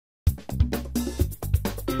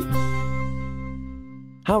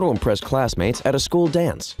How to impress classmates at a school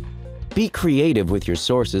dance. Be creative with your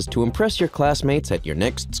sources to impress your classmates at your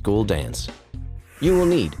next school dance. You will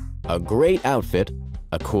need a great outfit,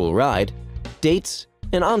 a cool ride, dates,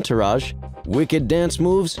 an entourage, wicked dance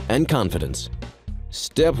moves, and confidence.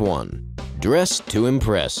 Step 1. Dress to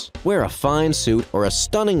impress. Wear a fine suit or a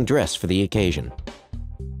stunning dress for the occasion.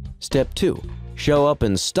 Step 2. Show up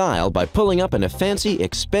in style by pulling up in a fancy,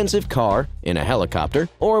 expensive car, in a helicopter,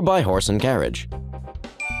 or by horse and carriage.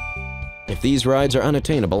 If these rides are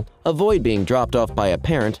unattainable, avoid being dropped off by a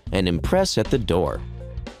parent and impress at the door.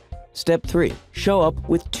 Step 3. Show up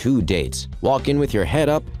with 2 dates. Walk in with your head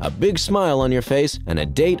up, a big smile on your face, and a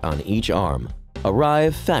date on each arm.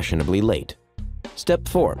 Arrive fashionably late. Step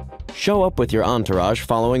 4. Show up with your entourage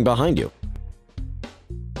following behind you.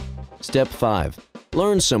 Step 5.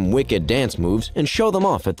 Learn some wicked dance moves and show them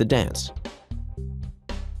off at the dance.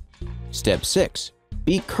 Step 6.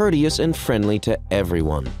 Be courteous and friendly to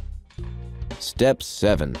everyone. Step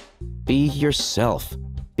 7. Be yourself.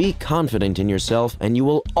 Be confident in yourself and you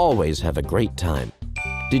will always have a great time.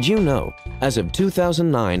 Did you know, as of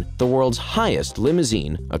 2009, the world's highest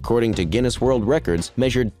limousine, according to Guinness World Records,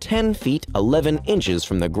 measured 10 feet 11 inches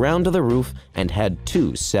from the ground to the roof and had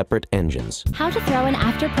 2 separate engines. How to throw an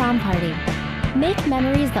after-prom party. Make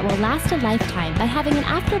memories that will last a lifetime by having an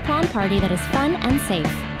after-prom party that is fun and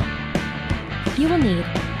safe. You will need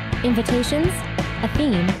invitations, a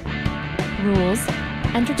theme, rules,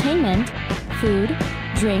 entertainment, food,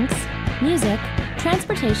 drinks, music,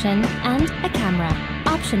 transportation, and a camera.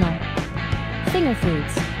 Optional. Finger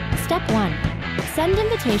foods. Step 1. Send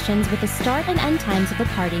invitations with the start and end times of the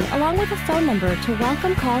party along with a phone number to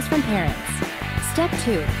welcome calls from parents. Step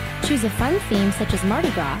 2. Choose a fun theme such as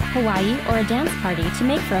Mardi Gras, Hawaii, or a dance party to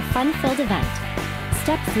make for a fun-filled event.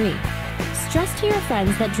 Step 3. Stress to your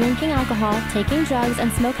friends that drinking alcohol, taking drugs,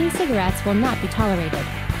 and smoking cigarettes will not be tolerated.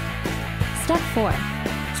 Step 4.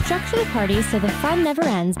 Structure the party so the fun never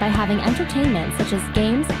ends by having entertainment such as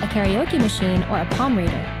games, a karaoke machine, or a palm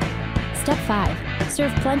reader. Step 5.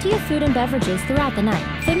 Serve plenty of food and beverages throughout the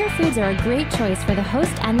night. Finger foods are a great choice for the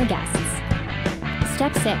host and the guests.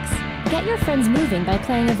 Step 6. Get your friends moving by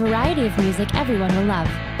playing a variety of music everyone will love.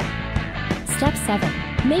 Step 7.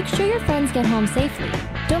 Make sure your friends get home safely.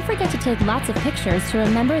 Don't forget to take lots of pictures to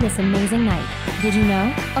remember this amazing night. Did you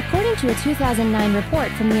know? According to a 2009 report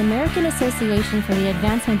from the American Association for the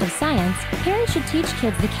Advancement of Science, parents should teach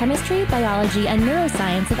kids the chemistry, biology, and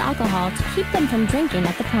neuroscience of alcohol to keep them from drinking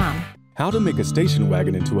at the prom. How to make a station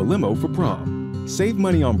wagon into a limo for prom. Save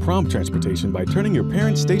money on prom transportation by turning your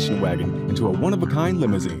parents' station wagon into a one-of-a-kind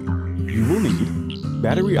limousine. You will need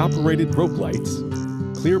battery-operated rope lights,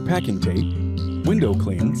 clear packing tape, window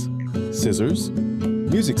cleans, scissors,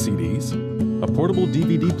 music CDs, a portable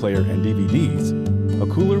DVD player and DVDs,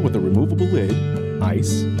 a cooler with a removable lid,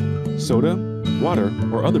 ice, soda, water,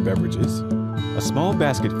 or other beverages, a small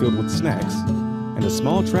basket filled with snacks, and a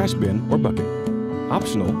small trash bin or bucket.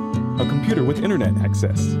 Optional, a computer with internet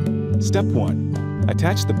access. Step 1.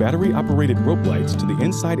 Attach the battery-operated rope lights to the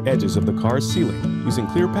inside edges of the car's ceiling using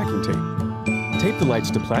clear packing tape. Tape the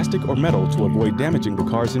lights to plastic or metal to avoid damaging the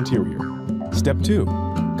car's interior. Step 2.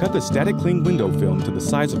 Cut the static cling window film to the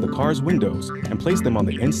size of the car's windows and place them on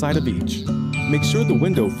the inside of each. Make sure the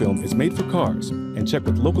window film is made for cars and check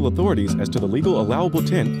with local authorities as to the legal allowable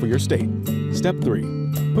tint for your state. Step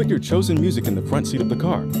 3. Put your chosen music in the front seat of the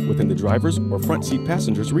car within the driver's or front seat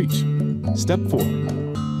passenger's reach. Step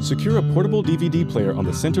 4. Secure a portable DVD player on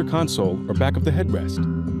the center console or back of the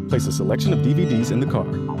headrest. Place a selection of DVDs in the car.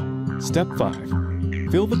 Step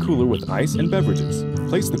 5. Fill the cooler with ice and beverages.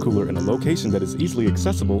 Place the cooler in a location that is easily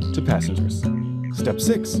accessible to passengers. Step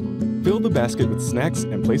 6. Fill the basket with snacks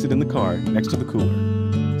and place it in the car next to the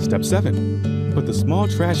cooler. Step 7. Put the small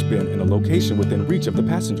trash bin in a location within reach of the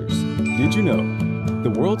passengers. Did you know? The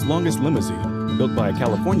world's longest limousine, built by a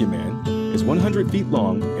California man, is 100 feet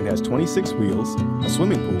long and has 26 wheels, a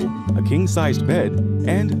swimming pool, a king-sized bed,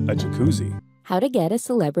 and a jacuzzi. How to get a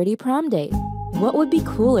celebrity prom date. What would be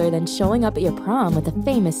cooler than showing up at your prom with a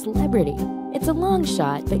famous celebrity? It's a long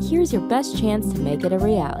shot, but here's your best chance to make it a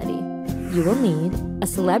reality. You will need a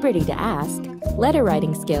celebrity to ask, letter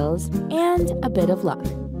writing skills, and a bit of luck.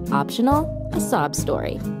 Optional, a sob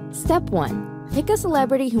story. Step 1. Pick a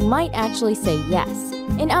celebrity who might actually say yes.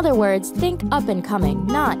 In other words, think up and coming,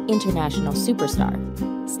 not international superstar.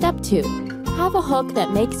 Step 2. Have a hook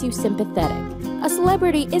that makes you sympathetic. A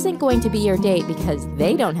celebrity isn't going to be your date because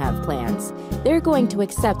they don't have plans. They're going to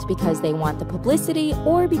accept because they want the publicity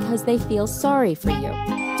or because they feel sorry for you.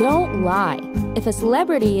 Don't lie. If a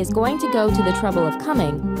celebrity is going to go to the trouble of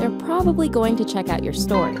coming, they're probably going to check out your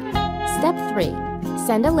story. Step 3.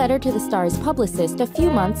 Send a letter to the star's publicist a few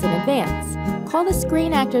months in advance. Call the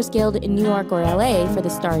Screen Actors Guild in New York or LA for the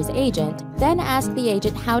star's agent, then ask the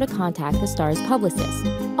agent how to contact the star's publicist.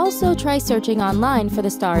 Also, try searching online for the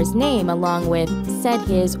star's name along with said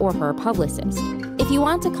his or her publicist. If you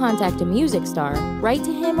want to contact a music star, write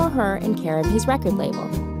to him or her in care of his record label.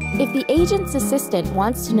 If the agent's assistant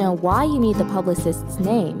wants to know why you need the publicist's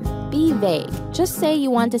name, be vague. Just say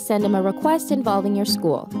you want to send him a request involving your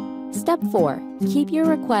school. Step 4. Keep your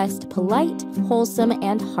request polite, wholesome,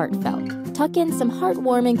 and heartfelt. Tuck in some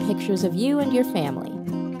heartwarming pictures of you and your family.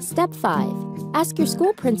 Step 5. Ask your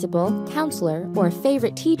school principal, counselor, or a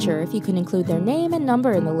favorite teacher if you can include their name and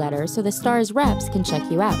number in the letter so the star's reps can check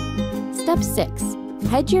you out. Step 6.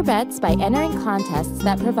 Hedge your bets by entering contests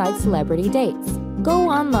that provide celebrity dates. Go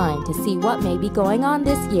online to see what may be going on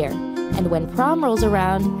this year. And when prom rolls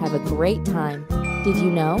around, have a great time. Did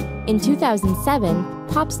you know? In 2007,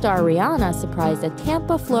 pop star Rihanna surprised a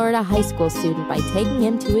Tampa, Florida high school student by taking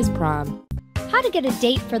him to his prom. How to get a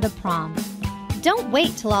date for the prom. Don't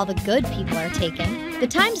wait till all the good people are taken. The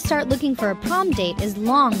time to start looking for a prom date is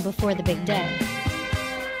long before the big day.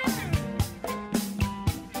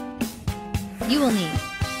 You will need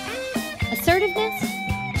assertiveness,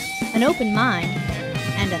 an open mind,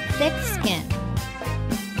 and a thick skin.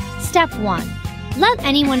 Step 1. Let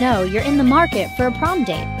anyone know you're in the market for a prom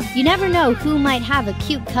date. You never know who might have a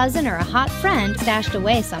cute cousin or a hot friend stashed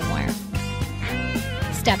away somewhere.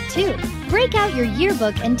 Step 2. Break out your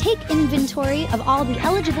yearbook and take inventory of all the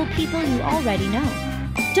eligible people you already know.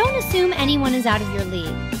 Don't assume anyone is out of your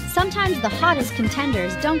league. Sometimes the hottest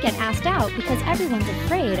contenders don't get asked out because everyone's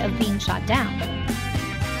afraid of being shot down.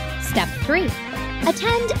 Step 3.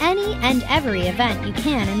 Attend any and every event you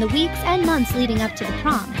can in the weeks and months leading up to the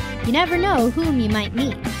prom. You never know whom you might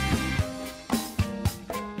meet.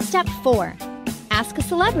 Step 4. Ask a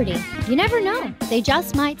celebrity. You never know. They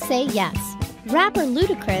just might say yes. Rapper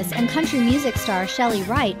Ludacris and country music star Shelley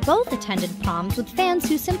Wright both attended proms with fans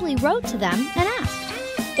who simply wrote to them and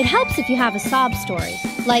asked. It helps if you have a sob story,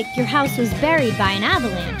 like your house was buried by an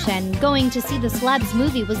avalanche and going to see the celeb's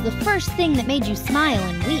movie was the first thing that made you smile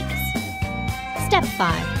in weeks. Step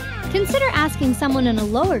 5. Consider asking someone in a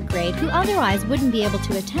lower grade who otherwise wouldn't be able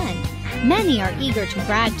to attend. Many are eager to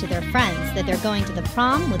brag to their friends that they're going to the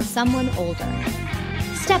prom with someone older.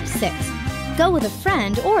 Step 6. Go with a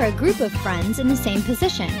friend or a group of friends in the same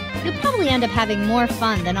position. You'll probably end up having more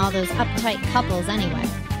fun than all those uptight couples anyway.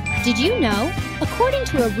 Did you know? According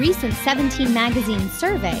to a recent 17 magazine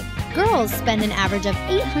survey, girls spend an average of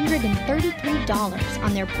 $833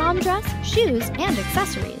 on their prom dress, shoes, and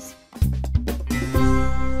accessories.